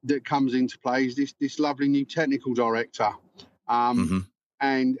that comes into play is this lovely new technical director.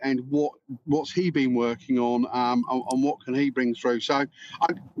 And what's he been working on what can he bring through? So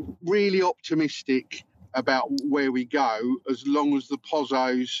I'm really optimistic about where we go, as long as the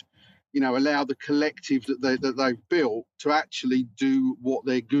Pozzos, allow the collective that they've built to actually do what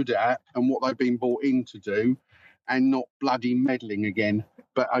they're good at and what they've been brought in to do, and not bloody meddling again.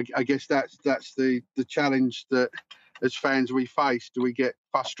 But I guess that's the challenge that as fans we face. Do we get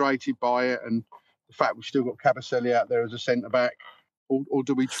frustrated by it and the fact we've still got Cabaselli out there as a centre back? Or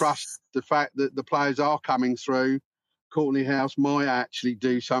do we trust the fact that the players are coming through? Courtney House might actually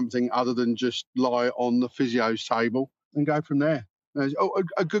do something other than just lie on the physio's table and go from there.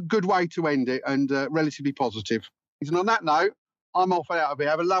 A good way to end it, and relatively positive. And on that note, I'm off out of here.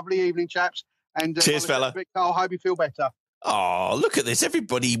 Have a lovely evening, chaps. And cheers, fella. I hope you feel better. Oh, look at this.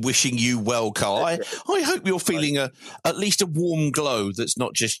 Everybody wishing you well, Carl. I hope you're feeling at least a warm glow that's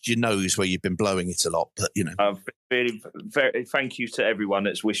not just your nose where you've been blowing it a lot, but, you know. Thank you to everyone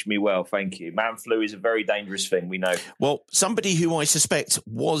that's wished me well. Thank you. Man flu is a very dangerous thing, we know. Well, somebody who I suspect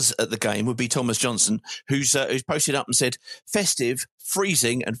was at the game would be Thomas Johnson, who's posted up and said, festive,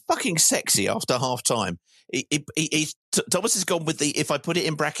 freezing and fucking sexy after half-time. Thomas has gone with the, if I put it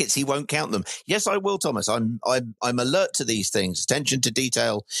in brackets, he won't count them. Yes, I will, Thomas. I'm alert to these things. Attention to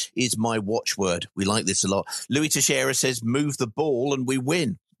detail is my watchword. We like this a lot. Louis Teixeira says, move the ball and we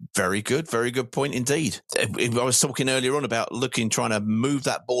win. Very good point indeed. I was talking earlier on about trying to move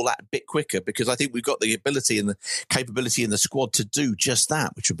that ball a bit quicker, because I think we've got the ability and the capability in the squad to do just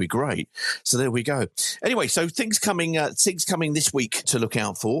that, which would be great. So there we go. Anyway, so things coming this week to look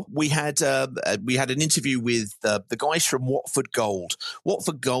out for. We had an interview with the guys from Watford Gold,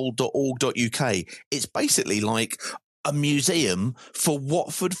 watfordgold.org.uk. It's basically like a museum for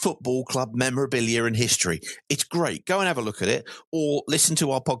Watford Football Club memorabilia and history. It's great. Go and have a look at it, or listen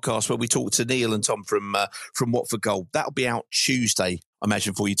to our podcast where we talk to Neil and Tom from Watford Gold. That'll be out Tuesday, I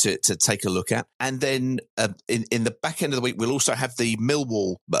imagine, for you to take a look at. And then in the back end of the week, we'll also have the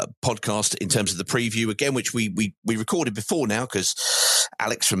Millwall podcast in terms of the preview again, which we recorded before now because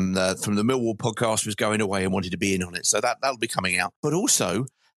Alex from the Millwall podcast was going away and wanted to be in on it. So that'll be coming out. But also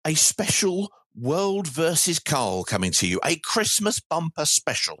a special World versus Carl coming to you, a Christmas bumper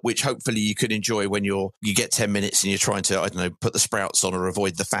special, which hopefully you can enjoy when you get 10 minutes and you're trying to, I don't know, put the sprouts on or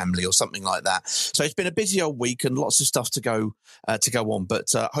avoid the family or something like that. So it's been a busy old week and lots of stuff to go on,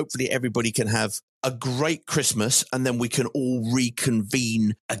 but hopefully everybody can have a great Christmas, and then we can all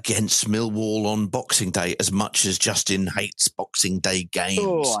reconvene against Millwall on Boxing Day, as much as Justin hates Boxing Day games.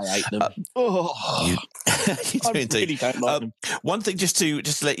 Oh, I hate them. You do I indeed. really don't like them. One thing just to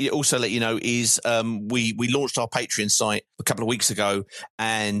let you know is we launched our Patreon site a couple of weeks ago,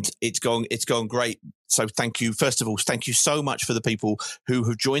 and it's gone great. So thank you. First of all, thank you so much for the people who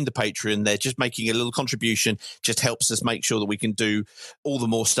have joined the Patreon. They're just making a little contribution, just helps us make sure that we can do all the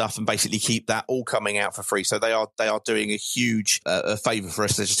more stuff and basically keep that all coming out for free. So they are doing a huge favour for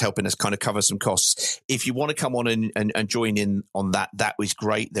us. They're just helping us kind of cover some costs. If you want to come on and join in on that was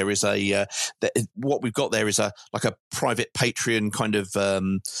great. There is what we've got there is like a private Patreon kind of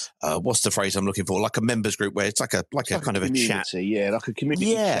what's the phrase I'm looking for? Like a members group where it's like a kind of a chat. Yeah, like a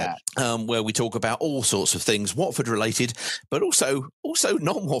community chat. Where we talk about all sorts of things, Watford related, but also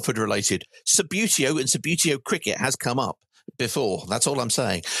non-Watford related. Subbuteo and Subbuteo cricket has come up before. That's all I'm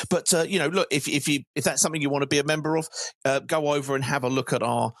saying. But look, if that's something you want to be a member of, go over and have a look at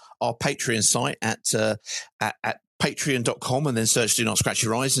our Patreon site at patreon.com and then search Do Not Scratch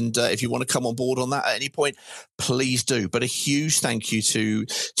Your Eyes. And if you want to come on board on that at any point, please do. But a huge thank you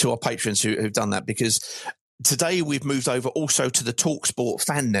to our patrons who've done that, because today we've moved over also to the TalkSport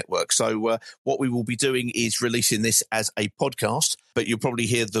fan network. So what we will be doing is releasing this as a podcast, but you'll probably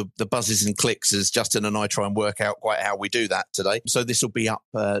hear the buzzes and clicks as Justin and I try and work out quite how we do that today. So this will be up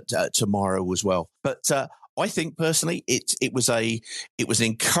tomorrow as well. But I think personally it was an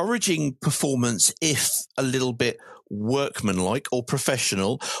encouraging performance, if a little bit workmanlike or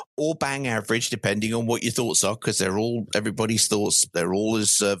professional or bang average, depending on what your thoughts are, because everybody's thoughts, they're all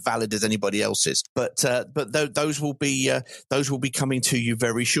as valid as anybody else's. But those will be coming to you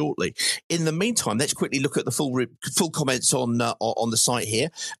very shortly. In the meantime, let's quickly look at the full comments on the site here.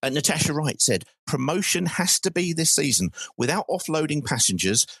 Natasha Wright said, promotion has to be this season. Without offloading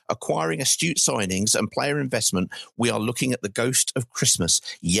passengers, acquiring astute signings and player investment, we are looking at the ghost of Christmas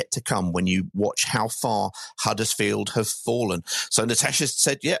yet to come when you watch how far Huddersfield have fallen. So Natasha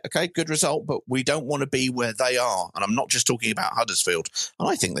said, yeah, okay, good result, but we don't want to be where they are. And I'm not just talking about Huddersfield. And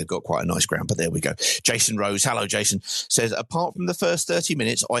I think they've got quite a nice ground, but there we go. Jason Rose, hello, Jason, says, apart from the first 30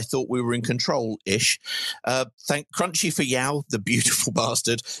 minutes, I thought we were in control-ish. Thank Crunchy for Yao, the beautiful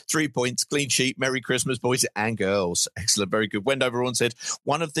bastard. 3 points, clean sheet. Merry Christmas, boys and girls. Excellent, very good. Wendover on said,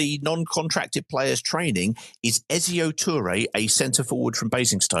 one of the non-contracted players training is Ezio Toure, a centre-forward from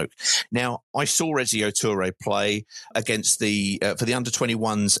Basingstoke. Now, I saw Ezio Toure play against for the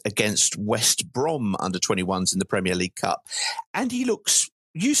under-21s against West Brom under-21s in the Premier League Cup, and he looks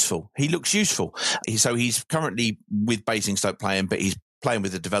useful. So he's currently with Basingstoke playing, but he's playing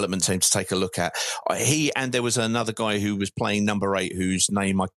with the development team to take a look at. And there was another guy who was playing number 8, whose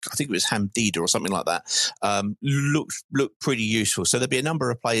name, I think it was Hamdida or something like that, looked pretty useful. So there'd be a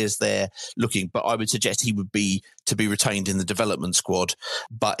number of players there looking, but I would suggest he would be to be retained in the development squad,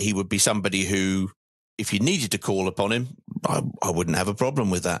 but he would be somebody who, if you needed to call upon him, I wouldn't have a problem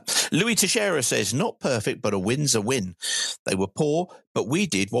with that. Louis Teixeira says, not perfect, but a win's a win. They were poor, but we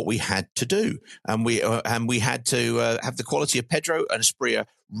did what we had to do. And we had to have the quality of Pedro and Asprilla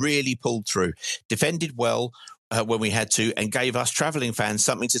really pulled through. Defended well when we had to and gave us travelling fans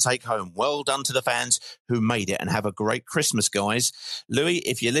something to take home. Well done to the fans who made it, and have a great Christmas, guys. Louis,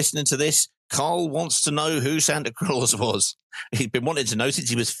 if you're listening to this, Carl wants to know who Santa Claus was. He'd been wanting to know since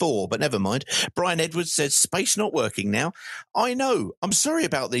he was 4, but never mind. Brian Edwards says, space not working now. I know. I'm sorry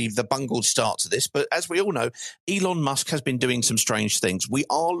about the bungled start to this, but as we all know, Elon Musk has been doing some strange things. We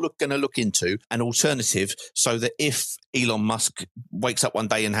are going to look into an alternative so that if Elon Musk wakes up one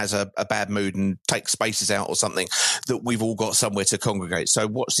day and has a bad mood and takes spaces out or something, that we've all got somewhere to congregate. So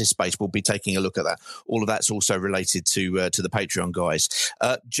watch this space. We'll be taking a look at that. All of that's also related to the Patreon guys.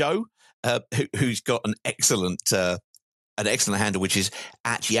 Joe, who's got an excellent handle, which is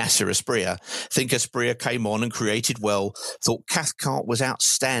at Yasser Asprilla. Think Asprilla came on and created well. Thought Cathcart was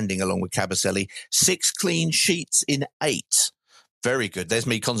outstanding along with Cabaselli. 6 clean sheets in 8. Very good. There's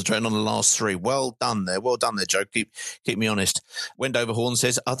me concentrating on the last 3. Well done there. Well done there, Joe. Keep me honest. Wendover Horn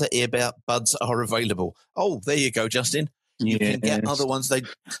says other earbuds are available. Oh, there you go, Justin. You can get other ones.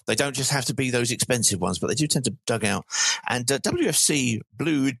 They don't just have to be those expensive ones, but they do tend to dug out. And WFC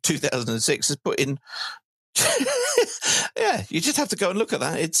Blue 2006 has put in. Yeah, you just have to go and look at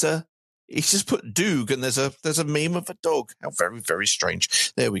that. He's just put Doog, and there's a meme of a dog. How very, very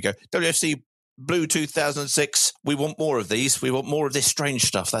strange. There we go. WFC Blue 2006. We want more of these. We want more of this strange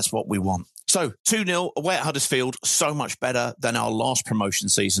stuff. That's what we want. So 2-0 away at Huddersfield. So much better than our last promotion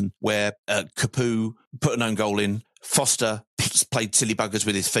season, where Capoue put an own goal in. Foster played silly buggers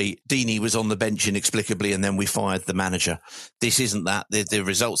with his feet. Deeney was on the bench inexplicably, and then we fired the manager. This isn't that. The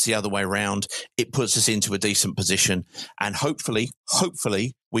result's the other way around. It puts us into a decent position, and hopefully,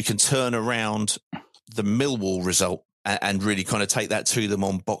 we can turn around the Millwall result and really kind of take that to them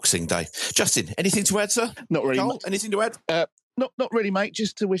on Boxing Day. Justin, anything to add, sir? Not really. Carl, anything to add? Not really, mate.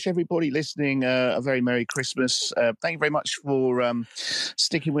 Just to wish everybody listening a very Merry Christmas. Thank you very much for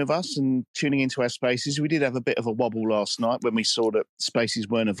sticking with us and tuning into our spaces. We did have a bit of a wobble last night when we saw that spaces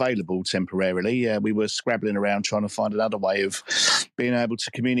weren't available temporarily. We were scrabbling around trying to find another way of being able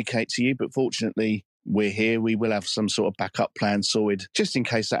to communicate to you, but fortunately we're here. We will have some sort of backup plan sorted just in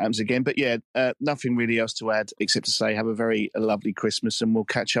case that happens again. But yeah, nothing really else to add except to say have a very lovely Christmas, and we'll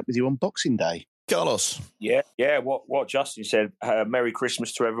catch up with you on Boxing Day. Carlos. Yeah. What Justin said. Merry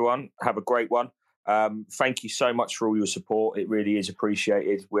Christmas to everyone. Have a great one. Thank you so much for all your support. It really is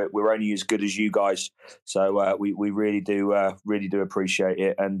appreciated. We're only as good as you guys, so we really do appreciate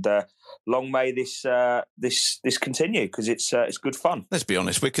it. And long may this continue, because it's good fun. Let's be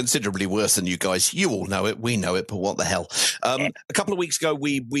honest, we're considerably worse than you guys. You all know it, we know it, but what the hell? A couple of weeks ago,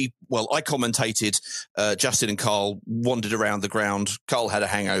 I commentated. Justin and Carl wandered around the ground. Carl had a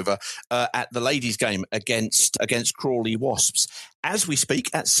hangover at the ladies' game against Crawley Wasps. As we speak,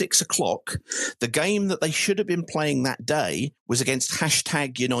 at 6 o'clock, the game that they should have been playing that day was against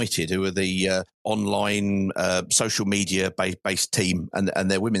 #United, who are the online social media based team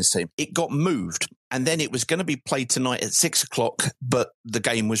and their women's team. It got moved, and then it was going to be played tonight at 6 o'clock, but the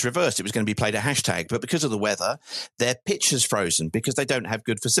game was reversed. It was going to be played at #, but because of the weather, their pitch has frozen because they don't have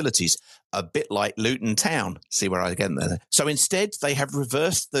good facilities, a bit like Luton Town. See where I get there? So instead, they have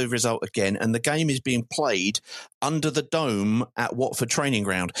reversed the result again, and the game is being played under the dome at Watford Training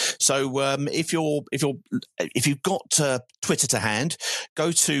Ground. So if you've got Twitter to hand,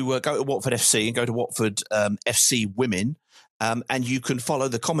 go to Watford FC and go to Watford FC Women. And you can follow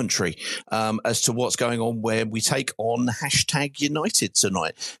the commentary as to what's going on, where we take on #United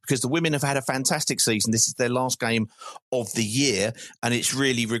tonight, because the women have had a fantastic season. This is their last game of the year, and it's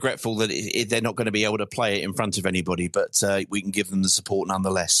really regretful that they're not going to be able to play it in front of anybody, but we can give them the support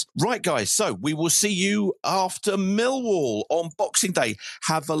nonetheless. Right, guys, so we will see you after Millwall on Boxing Day.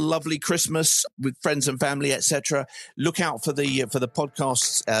 Have a lovely Christmas with friends and family, etc. Look out for the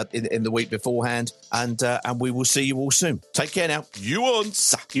podcasts in the week beforehand, and we will see you all soon. Take care now. You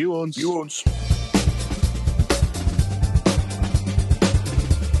ons.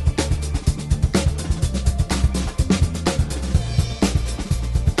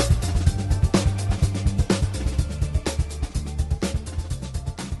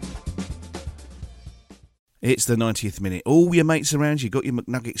 It's the 90th minute. All your mates around, you got your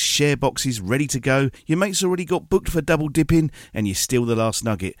McNuggets share boxes ready to go. Your mates already got booked for double dipping, and you steal the last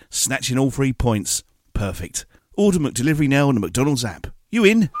nugget, snatching all 3 points. Perfect. Order McDelivery now on the McDonald's app. You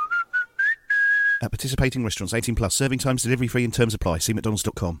in? At participating restaurants, 18+, serving times, delivery free and terms apply. See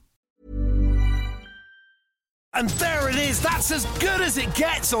mcdonalds.com. And there it is, that's as good as it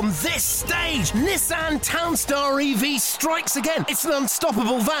gets on this stage. Nissan Townstar EV strikes again. It's an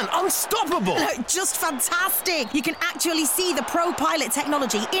unstoppable van, unstoppable. Just fantastic. You can actually see the ProPilot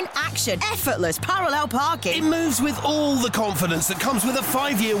technology in action. Effortless parallel parking. It moves with all the confidence that comes with a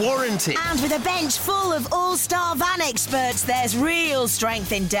 5-year warranty. And with a bench full of all-star van experts, there's real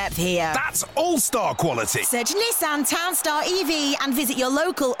strength in depth here. That's all-star quality. Search Nissan Townstar EV and visit your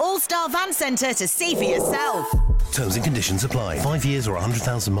local all-star van centre to see for yourself. Terms and conditions apply. 5 years or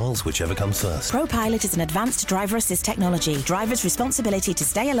 100,000 miles, whichever comes first. ProPilot is an advanced driver assist technology. Driver's responsibility to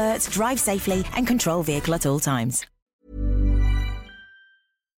stay alert, drive safely, and control vehicle at all times.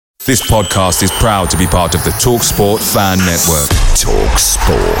 This podcast is proud to be part of the TalkSport Fan Network.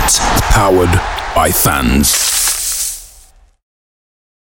 TalkSport. Powered by fans.